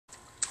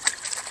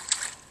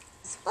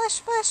Splash,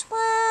 splash,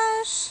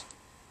 splash.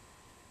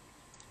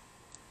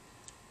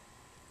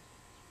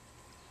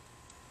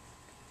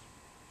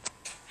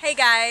 Hey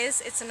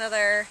guys, it's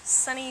another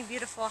sunny,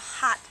 beautiful,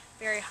 hot,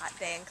 very hot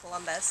day in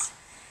Columbus.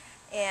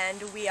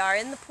 And we are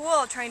in the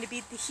pool trying to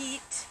beat the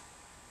heat.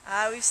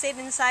 We've stayed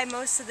inside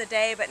most of the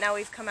day, but now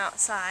we've come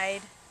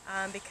outside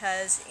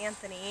because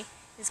Anthony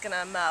is going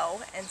to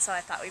mow. And so I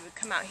thought we would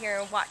come out here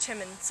and watch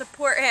him and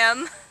support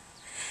him.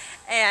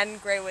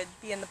 And Gray would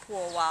be in the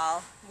pool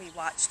while we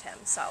watched him.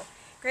 So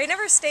Gray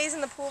never stays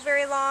in the pool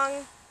very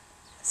long,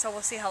 so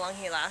we'll see how long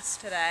he lasts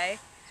today.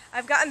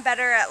 I've gotten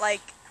better at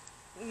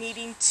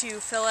needing to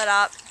fill it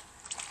up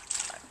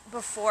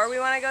before we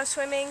want to go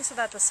swimming so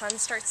that the sun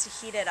starts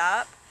to heat it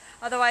up.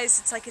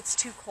 Otherwise it's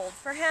too cold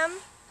for him.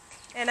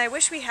 And I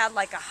wish we had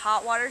a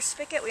hot water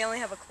spigot. We only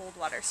have a cold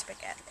water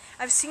spigot.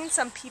 I've seen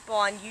some people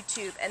on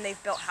YouTube and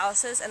they've built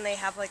houses and they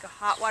have a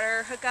hot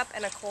water hookup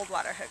and a cold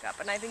water hookup,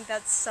 and I think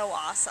that's so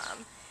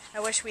awesome. I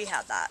wish we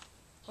had that.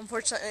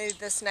 Unfortunately,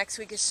 this next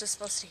week is just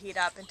supposed to heat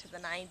up into the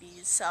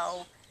 90s,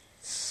 so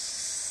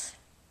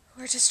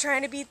we're just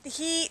trying to beat the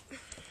heat.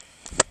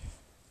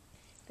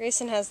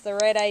 Grayson has the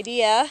right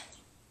idea.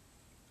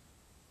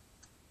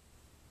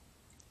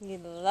 He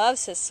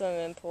loves his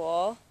swimming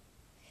pool.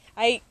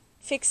 I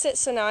fixed it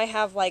so now I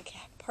have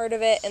part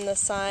of it in the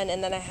sun,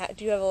 and then I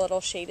do have a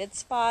little shaded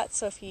spot,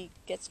 so if he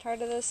gets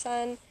tired of the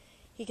sun,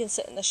 he can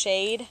sit in the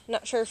shade. I'm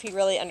not sure if he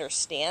really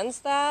understands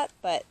that,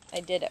 but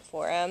I did it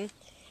for him.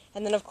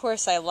 And then of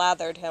course I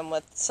lathered him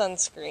with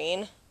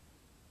sunscreen.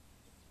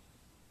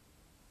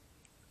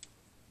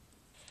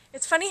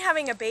 It's funny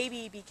having a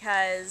baby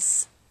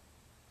because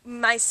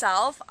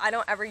myself, I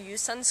don't ever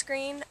use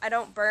sunscreen. I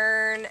don't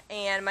burn,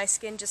 and my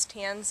skin just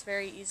tans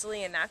very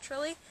easily and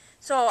naturally.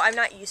 So I'm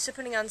not used to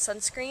putting on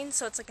sunscreen,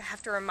 so it's I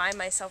have to remind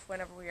myself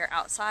whenever we are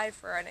outside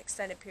for an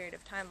extended period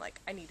of time,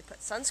 I need to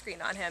put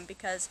sunscreen on him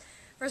because,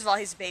 first of all,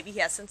 he's a baby, he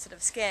has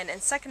sensitive skin,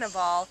 and second of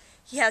all,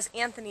 he has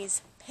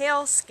Anthony's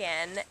pale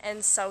skin,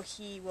 and so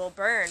he will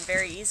burn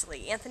very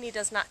easily. Anthony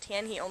does not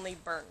tan, he only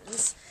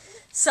burns.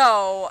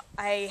 So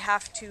I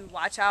have to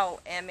watch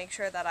out and make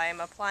sure that I am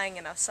applying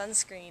enough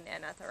sunscreen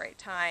and at the right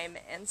time.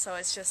 And so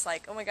it's just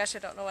oh my gosh, I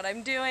don't know what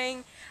I'm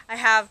doing. I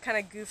have kind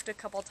of goofed a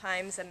couple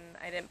times and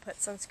I didn't put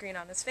sunscreen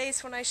on his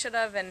face when I should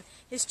have, and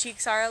his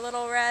cheeks are a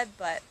little red,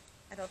 but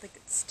I don't think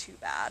it's too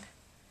bad.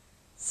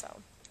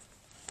 So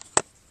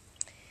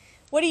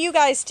what do you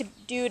guys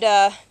do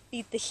to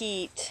beat the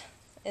heat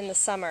in the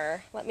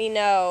summer? Let me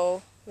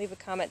know. Leave a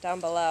comment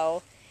down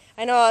below.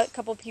 I know a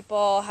couple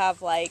people have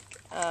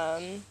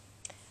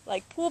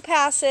pool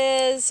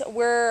passes.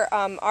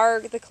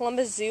 The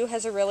Columbus Zoo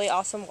has a really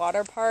awesome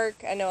water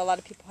park. I know a lot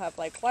of people have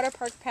water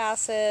park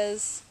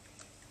passes.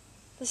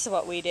 This is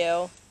what we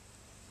do.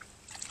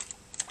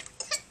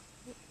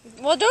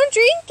 Well, don't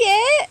drink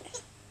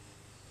it.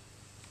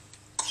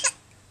 He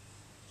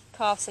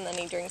coughs and then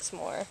he drinks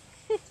more.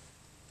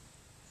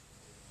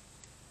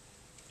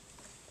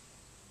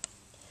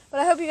 But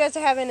I hope you guys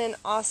are having an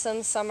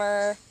awesome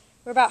summer.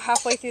 We're about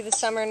halfway through the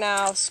summer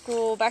now.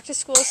 Back to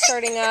school is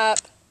starting up.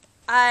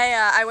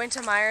 I went to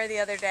Meijer the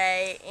other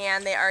day,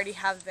 and they already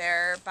have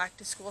their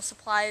back-to-school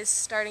supplies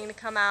starting to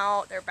come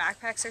out. Their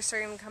backpacks are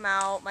starting to come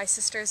out. My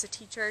sister is a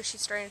teacher.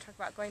 She's starting to talk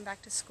about going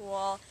back to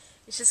school.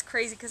 It's just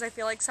crazy because I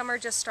feel like summer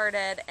just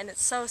started, and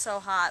it's so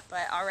hot,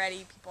 but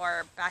already people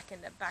are back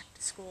into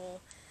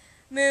back-to-school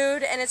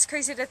mood. And it's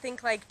crazy to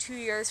think 2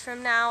 years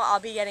from now, I'll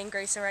be getting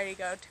Grayson ready to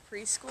go to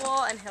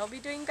preschool, and he'll be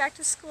doing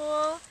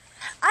back-to-school.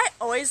 I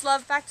always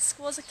loved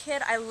back-to-school as a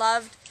kid. I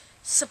loved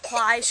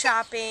supply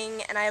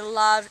shopping, and I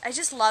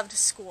just loved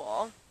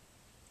school.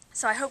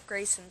 So I hope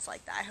Grayson's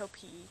like that. I hope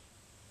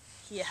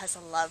he has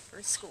a love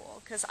for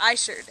school, because I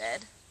sure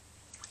did.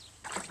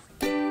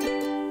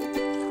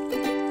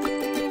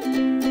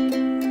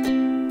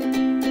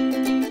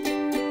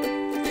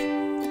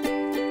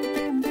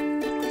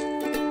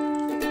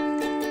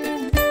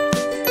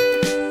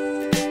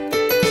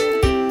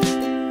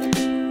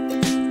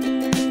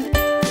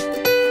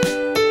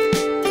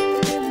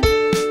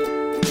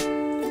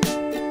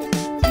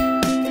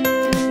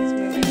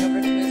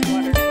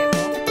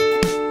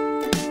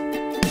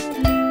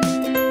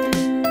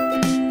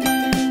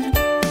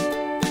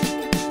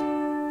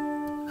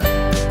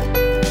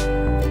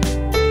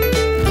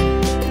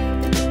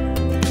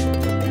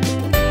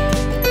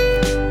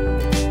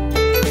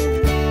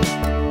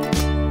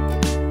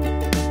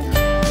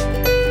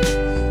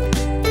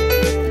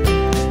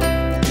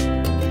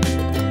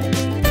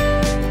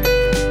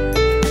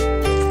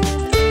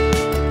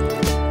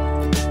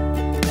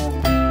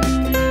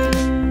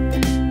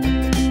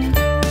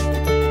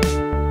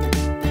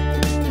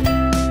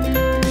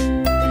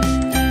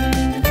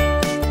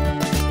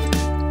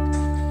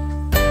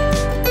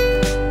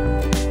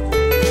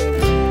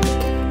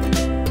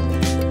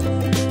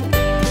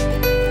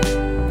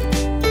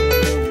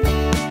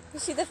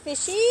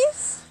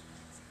 Fishies?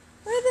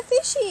 Where are the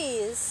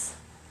fishies?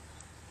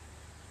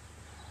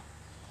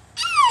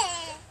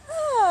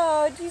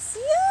 Oh, do you see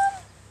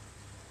them?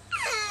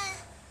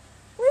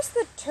 Where's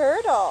the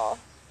turtle?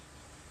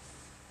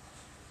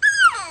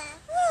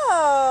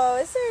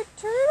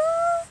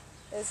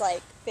 There's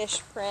like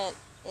fish print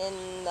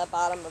in the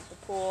bottom of the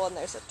pool, and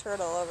there's a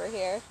turtle over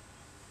here.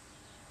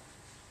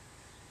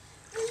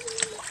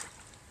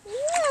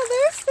 Yeah,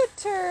 there's the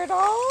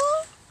turtle.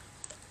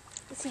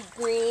 Is he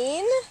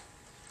green?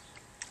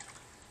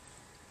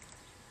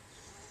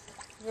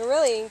 I'm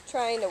really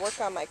trying to work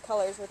on my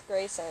colors with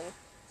Greyson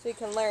so he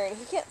can learn.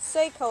 He can't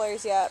say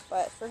colors yet,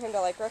 but for him to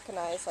like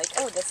recognize, like,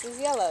 oh, this is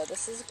yellow,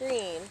 this is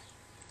green.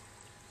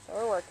 So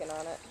we're working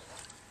on it.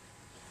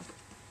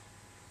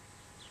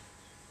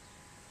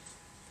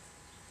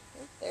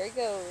 There he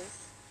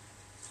goes.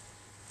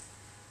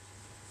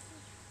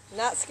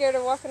 Not scared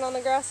of walking on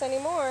the grass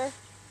anymore.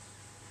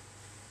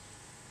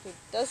 He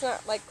does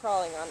not like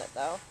crawling on it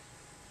though.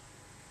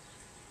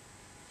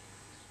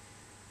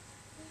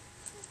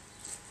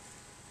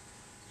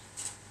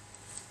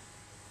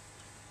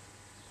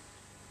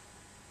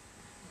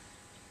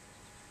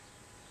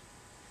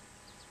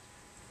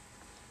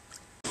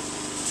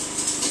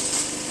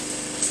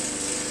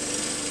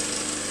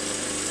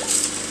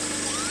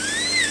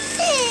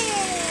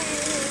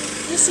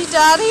 You see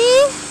Daddy?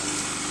 Yeah.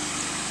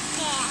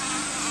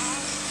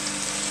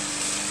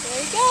 There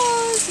he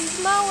goes.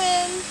 He's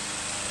mowing.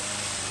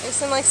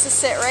 Greyson likes to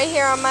sit right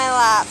here on my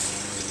lap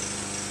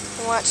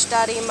and watch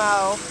Daddy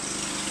mow.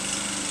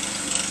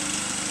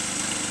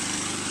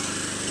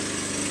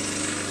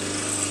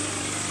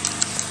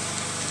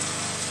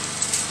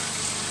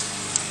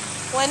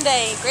 One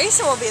day,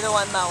 Greyson will be the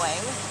one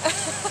mowing.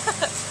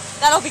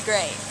 That'll be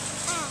great.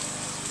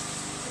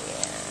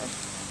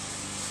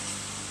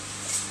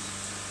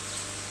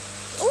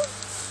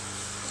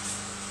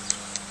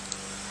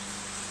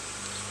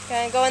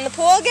 Gonna go in the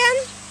pool again?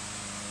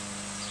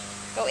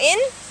 Go in?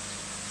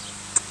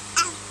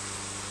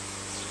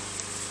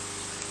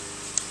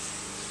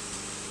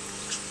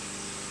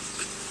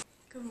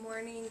 Good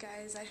morning,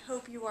 guys. I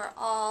hope you are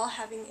all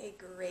having a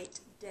great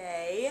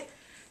day.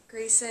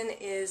 Greyson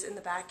is in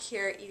the back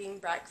here eating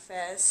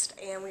breakfast,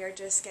 and we are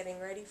just getting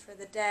ready for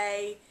the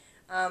day.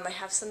 I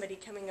have somebody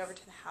coming over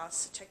to the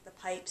house to check the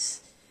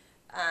pipes,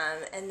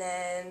 and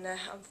then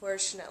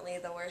unfortunately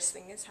the worst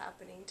thing is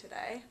happening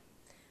today.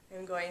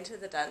 I'm going to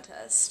the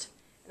dentist,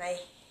 and I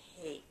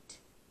hate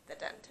the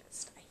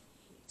dentist. I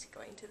hate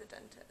going to the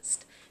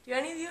dentist. Do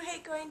any of you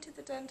hate going to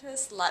the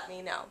dentist? Let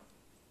me know.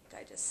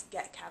 I just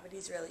get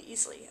cavities really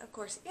easily. Of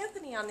course,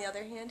 Anthony, on the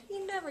other hand, he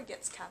never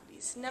gets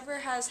cavities.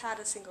 Never has had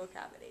a single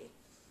cavity.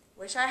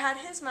 Wish I had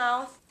his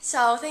mouth.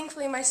 So,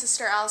 thankfully, my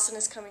sister Allison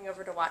is coming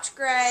over to watch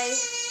Gray.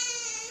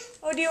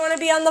 Oh, do you want to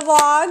be on the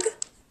vlog?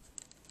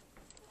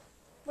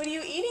 What are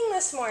you eating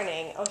this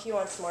morning? Oh, he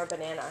wants more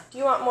banana. Do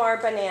you want more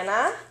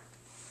banana?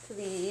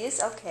 Please.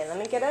 Okay, let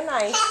me get a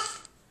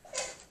knife.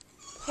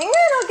 Hang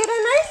on, I'll get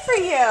a knife for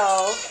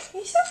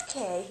you. He's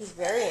okay. He's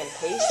very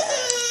impatient.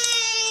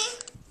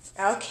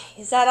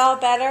 Okay, is that all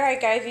better? I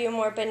gave you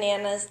more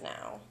bananas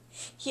now.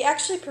 He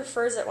actually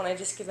prefers it when I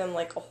just give him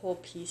like a whole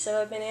piece of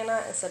a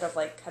banana instead of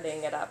like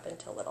cutting it up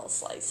into little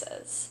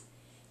slices.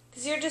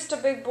 Because you're just a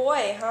big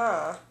boy,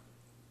 huh?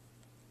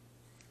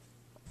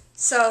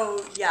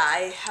 So, yeah,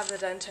 I have the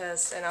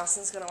dentist, and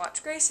Allison's going to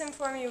watch Greyson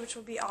for me, which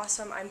will be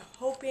awesome. I'm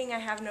hoping I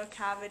have no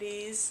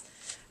cavities.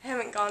 I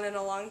haven't gone in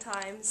a long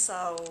time,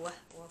 so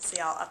we'll see.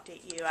 I'll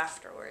update you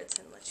afterwards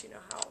and let you know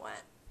how it went.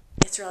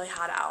 It's really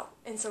hot out,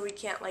 and so we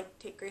can't, like,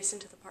 take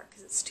Greyson to the park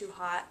because it's too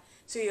hot.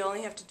 So you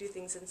only have to do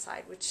things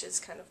inside, which is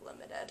kind of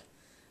limited.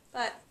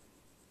 But,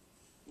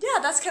 yeah,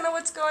 that's kind of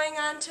what's going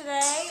on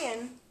today,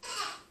 and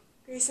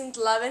Greyson's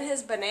loving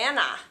his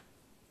banana.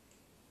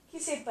 Can you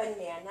say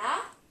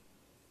banana?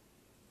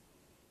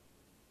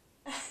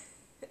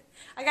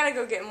 I gotta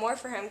go get more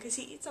for him because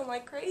he eats them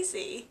like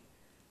crazy.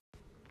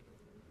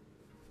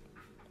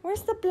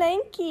 Where's the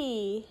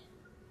blankie?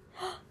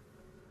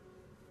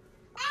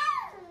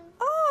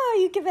 Oh,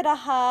 you give it a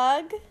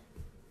hug?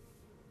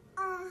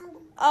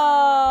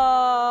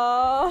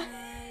 Oh.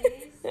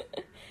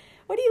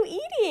 What are you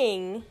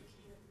eating?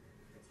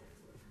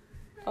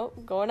 Oh,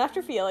 going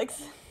after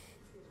Felix.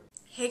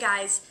 Hey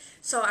guys,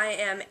 so I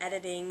am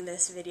editing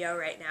this video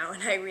right now,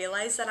 and I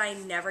realized that I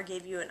never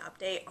gave you an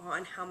update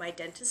on how my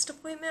dentist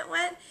appointment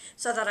went,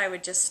 so I thought I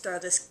would just throw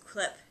this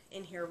clip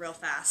in here real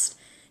fast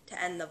to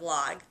end the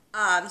vlog.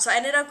 So I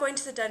ended up going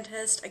to the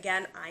dentist.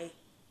 Again, I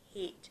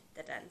hate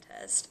the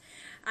dentist.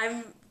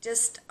 I've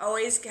just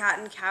always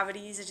gotten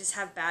cavities. I just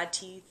have bad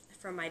teeth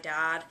from my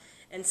dad,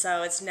 and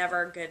so it's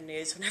never good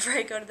news whenever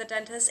I go to the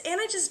dentist, and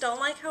I just don't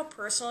like how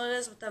personal it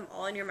is with them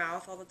all in your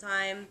mouth all the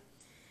time.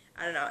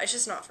 I don't know, it's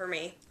just not for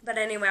me. But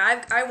anyway,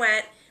 I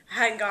went. I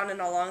hadn't gone in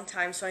a long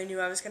time, so I knew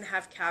I was going to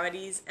have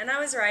cavities, and I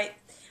was right.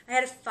 I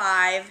had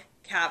 5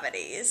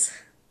 cavities.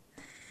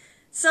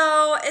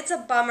 So it's a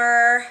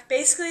bummer.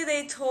 Basically,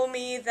 they told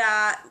me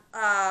that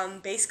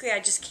basically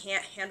I just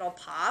can't handle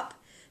pop.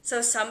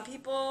 So some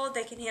people,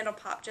 they can handle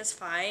pop just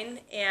fine,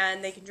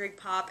 and they can drink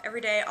pop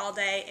every day, all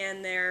day,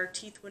 and their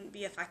teeth wouldn't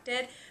be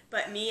affected.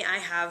 But me, I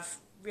have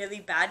really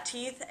bad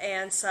teeth,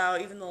 and so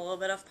even a little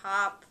bit of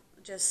pop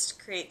just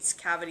creates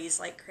cavities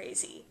like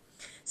crazy.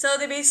 So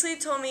they basically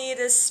told me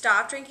to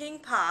stop drinking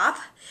pop,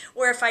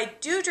 or if I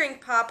do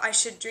drink pop, I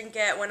should drink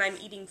it when I'm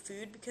eating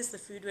food because the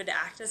food would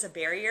act as a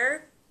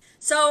barrier.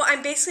 So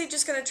I'm basically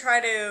just going to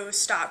try to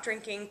stop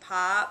drinking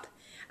pop.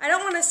 I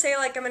don't want to say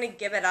like I'm going to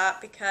give it up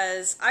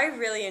because I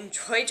really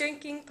enjoy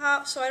drinking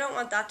pop, so I don't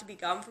want that to be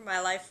gone from my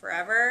life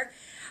forever.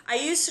 I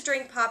used to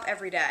drink pop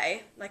every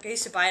day. Like I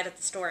used to buy it at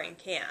the store in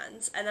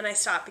cans, and then I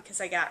stopped because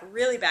I got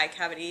really bad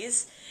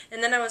cavities.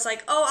 And then I was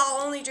like, oh,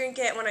 I'll only drink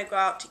it when I go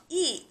out to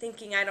eat,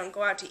 thinking I don't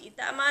go out to eat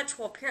that much.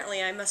 Well,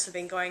 apparently I must have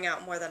been going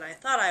out more than I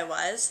thought I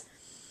was.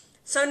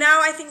 So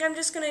now I think I'm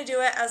just going to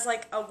do it as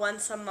like a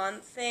once a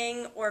month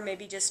thing, or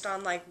maybe just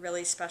on like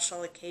really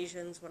special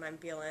occasions when I'm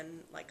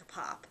feeling like a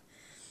pop.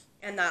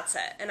 And that's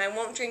it. And I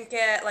won't drink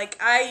it, like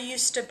I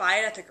used to buy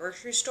it at the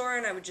grocery store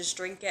and I would just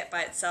drink it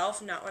by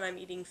itself, not when I'm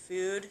eating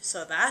food.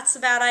 So that's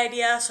a bad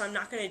idea, so I'm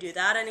not going to do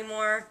that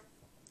anymore.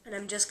 And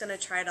I'm just going to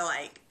try to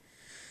like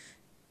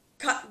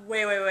cut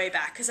way, way, way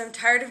back because I'm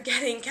tired of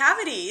getting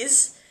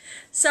cavities.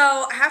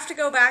 So I have to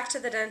go back to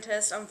the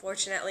dentist,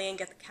 unfortunately, and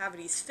get the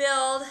cavities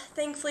filled.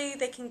 Thankfully,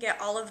 they can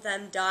get all of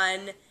them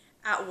done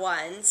at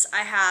once.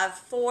 I have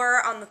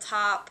 4 on the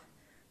top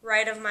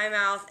right of my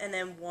mouth and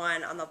then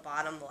 1 on the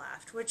bottom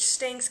left, which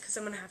stinks because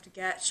I'm going to have to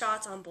get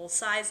shots on both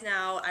sides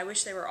now. I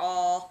wish they were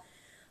all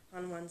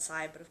on one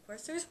side, but of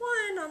course there's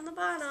 1 on the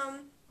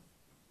bottom.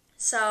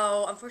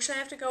 So unfortunately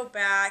I have to go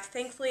back.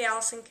 Thankfully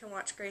Allison can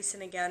watch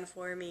Greyson again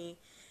for me,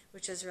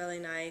 which is really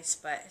nice,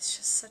 but it's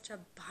just such a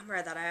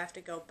bummer that I have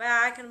to go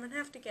back and I'm going to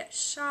have to get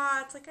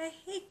shots. Like, I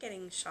hate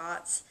getting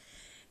shots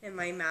in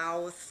my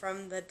mouth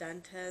from the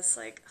dentist.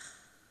 Like,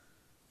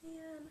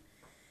 man.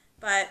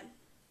 But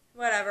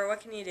whatever, what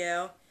can you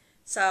do?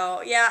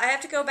 So, yeah, I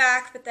have to go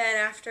back, but then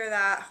after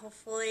that,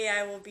 hopefully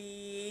I will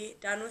be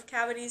done with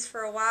cavities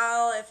for a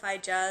while if I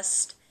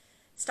just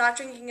stop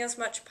drinking as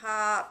much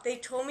pop. They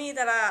told me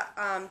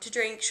that to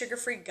drink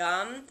sugar-free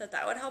gum,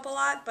 that would help a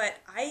lot, but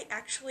I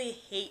actually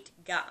hate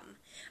gum.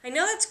 I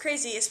know that's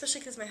crazy,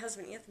 especially because my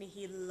husband Anthony,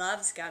 he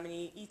loves gum and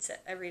he eats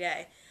it every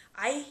day.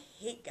 I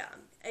hate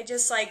gum. I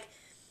just like,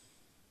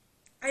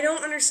 I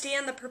don't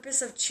understand the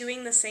purpose of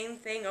chewing the same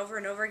thing over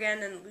and over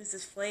again and it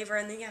loses flavor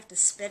and then you have to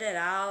spit it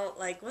out.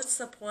 Like, what's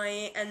the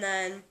point? And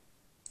then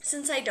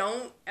since I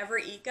don't ever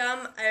eat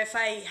gum, if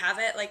I have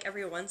it like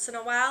every once in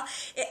a while,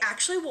 it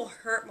actually will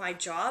hurt my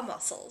jaw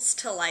muscles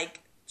to like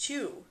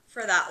chew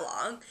for that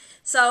long.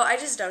 So I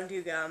just don't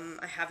do gum.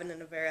 I haven't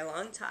in a very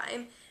long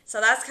time.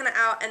 So that's kind of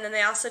out. And then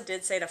they also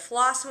did say to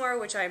floss more,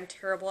 which I'm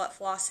terrible at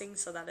flossing,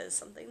 so that is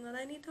something that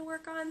I need to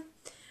work on.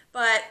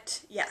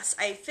 But yes,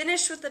 I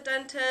finished with the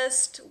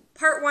dentist.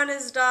 Part 1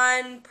 is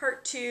done.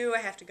 Part 2,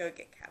 I have to go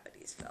get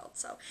cavities filled.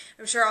 So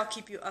I'm sure I'll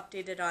keep you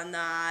updated on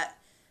that.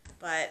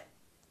 But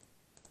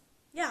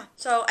yeah,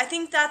 so I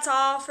think that's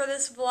all for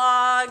this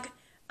vlog.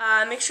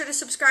 Make sure to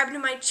subscribe to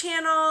my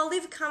channel.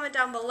 Leave a comment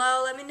down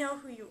below. Let me know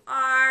who you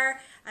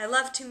are. I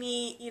love to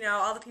meet,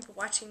 all the people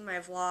watching my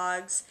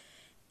vlogs.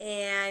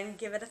 And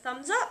give it a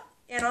thumbs up.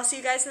 And I'll see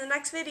you guys in the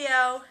next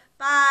video.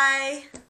 Bye!